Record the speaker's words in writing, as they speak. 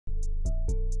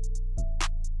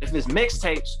if it's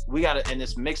mixtapes, we got to, and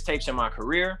it's mixtapes in my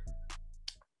career,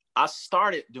 I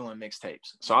started doing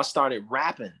mixtapes. So I started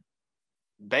rapping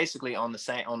basically on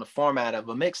the format of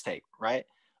a mixtape, right?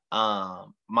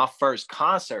 My first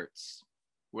concerts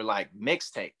were like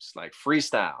mixtapes, like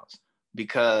freestyles,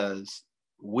 because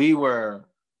we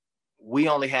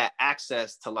only had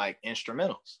access to like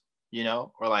instrumentals, you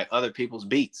know, or like other people's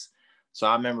beats. So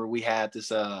I remember we had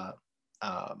this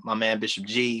my man Bishop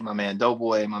G, my man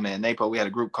Doughboy, my man Napo, we had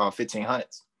a group called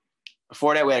 1500s.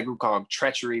 Before that, we had a group called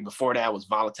Treachery. Before that was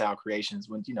Volatile Creations,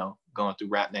 when, you know, going through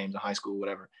rap names in high school,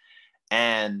 whatever.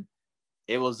 And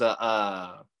it was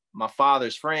my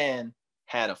father's friend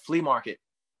had a flea market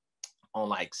on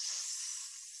like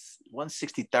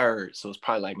 163rd. So it's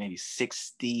probably like maybe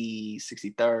 63rd,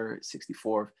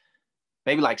 64th,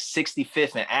 maybe like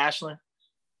 65th in Ashland.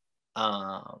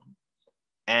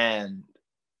 And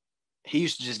he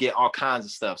used to just get all kinds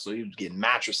of stuff. So he was getting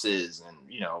mattresses and,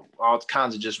 you know, all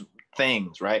kinds of just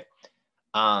things, right?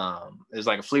 It was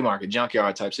like a flea market,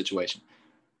 junkyard type situation.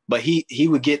 But he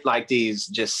would get like these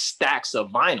just stacks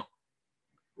of vinyl,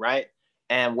 right?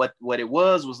 And what it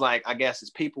was like, I guess,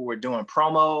 is people were doing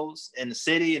promos in the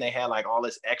city and they had like all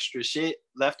this extra shit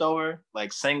left over,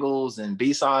 like singles and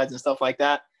B-sides and stuff like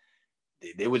that.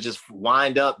 They would just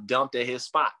wind up dumped at his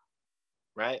spot,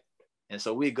 right? And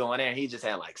so we'd go in there and he just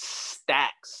had like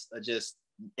stacks of just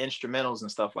instrumentals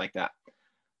and stuff like that.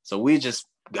 So we just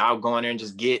go in there and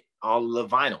just get all of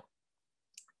the vinyl.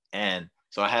 And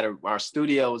so I had our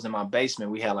studio was in my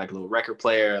basement. We had like a little record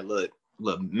player, a little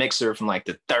mixer from like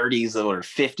the 30s or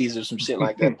 50s or some shit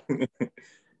like that.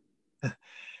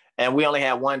 And we only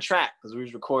had one track because we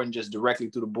was recording just directly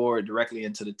through the board, directly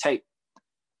into the tape.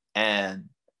 And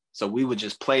so we would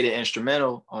just play the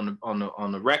instrumental on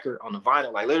the record, on the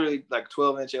vinyl, like literally like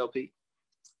 12-inch LP.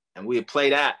 And we'd play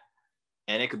that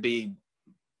and it could be,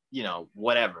 you know,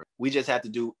 whatever. We just had to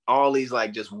do all these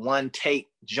like just one take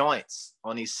joints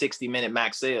on these 60-minute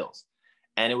max sales.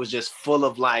 And it was just full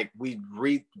of like, we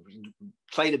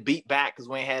play the beat back because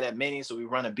we ain't had that many. So we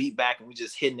run a beat back and we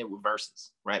just hitting it with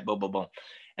verses, right? Boom, boom, boom.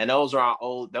 And those are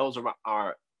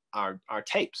our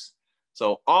tapes.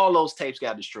 So all those tapes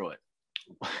got destroyed.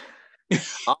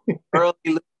 All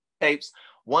early tapes.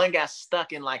 One got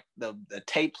stuck in like the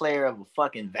tape player of a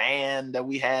fucking van that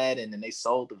we had, and then they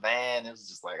sold the van. It was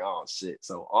just like, oh shit.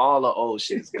 So all the old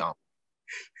shit is gone.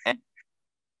 And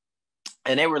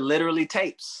they were literally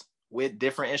tapes with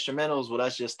different instrumentals with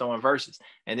us just throwing verses.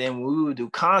 And then when we would do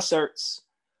concerts,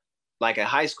 like at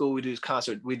high school, we do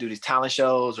these talent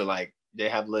shows, or like they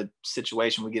have a little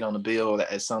situation, we get on the bill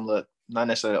at some little, not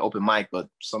necessarily open mic, but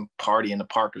some party in the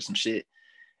park or some shit.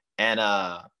 And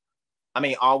I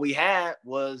mean, all we had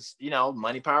was, you know,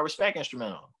 Money, Power, Respect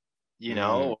instrumental, you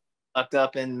know, lucked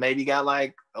up and maybe got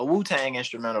like a Wu-Tang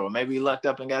instrumental, or maybe lucked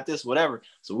up and got this, whatever.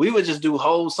 So we would just do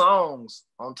whole songs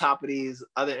on top of these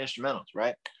other instrumentals,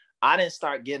 right? I didn't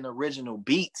start getting original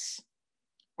beats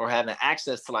or having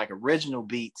access to like original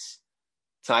beats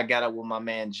till I got up with my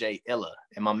man Jay Illa.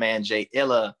 And my man Jay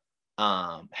Illa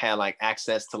had like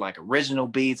access to like original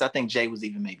beats. I think Jay was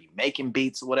even maybe making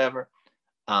beats or whatever.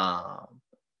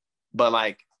 But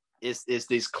like it's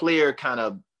these clear kind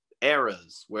of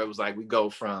eras where it was like we go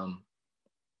from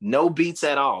no beats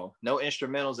at all, no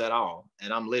instrumentals at all,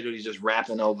 and I'm literally just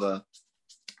writing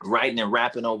and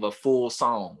rapping over full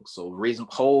songs. So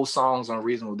whole songs on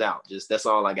Reasonable Doubt. Just that's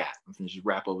all I got. I'm gonna just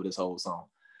rap over this whole song.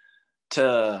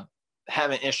 To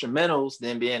having instrumentals,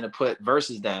 then being able to put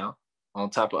verses down on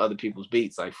top of other people's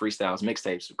beats, like freestyles,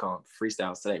 mixtapes, we call them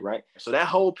freestyles today, right? So that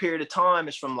whole period of time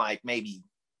is from like maybe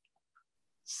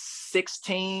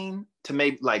 16 to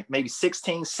maybe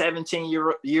 16,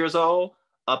 17 years old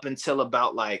up until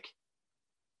about like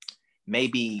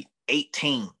maybe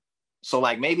 18. So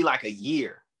like maybe like a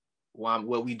year while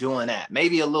we doing that.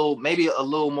 Maybe a little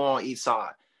more on each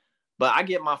side. But I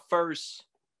get my first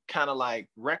kind of like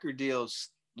record deals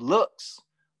looks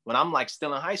when I'm like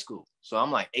still in high school. So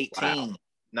I'm like 18, wow.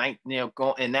 19, you know,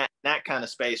 going in that kind of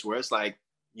space where it's like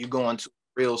you go into a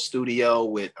real studio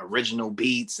with original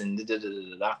beats and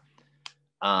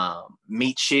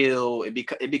Meet Chill.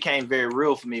 It became very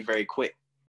real for me very quick.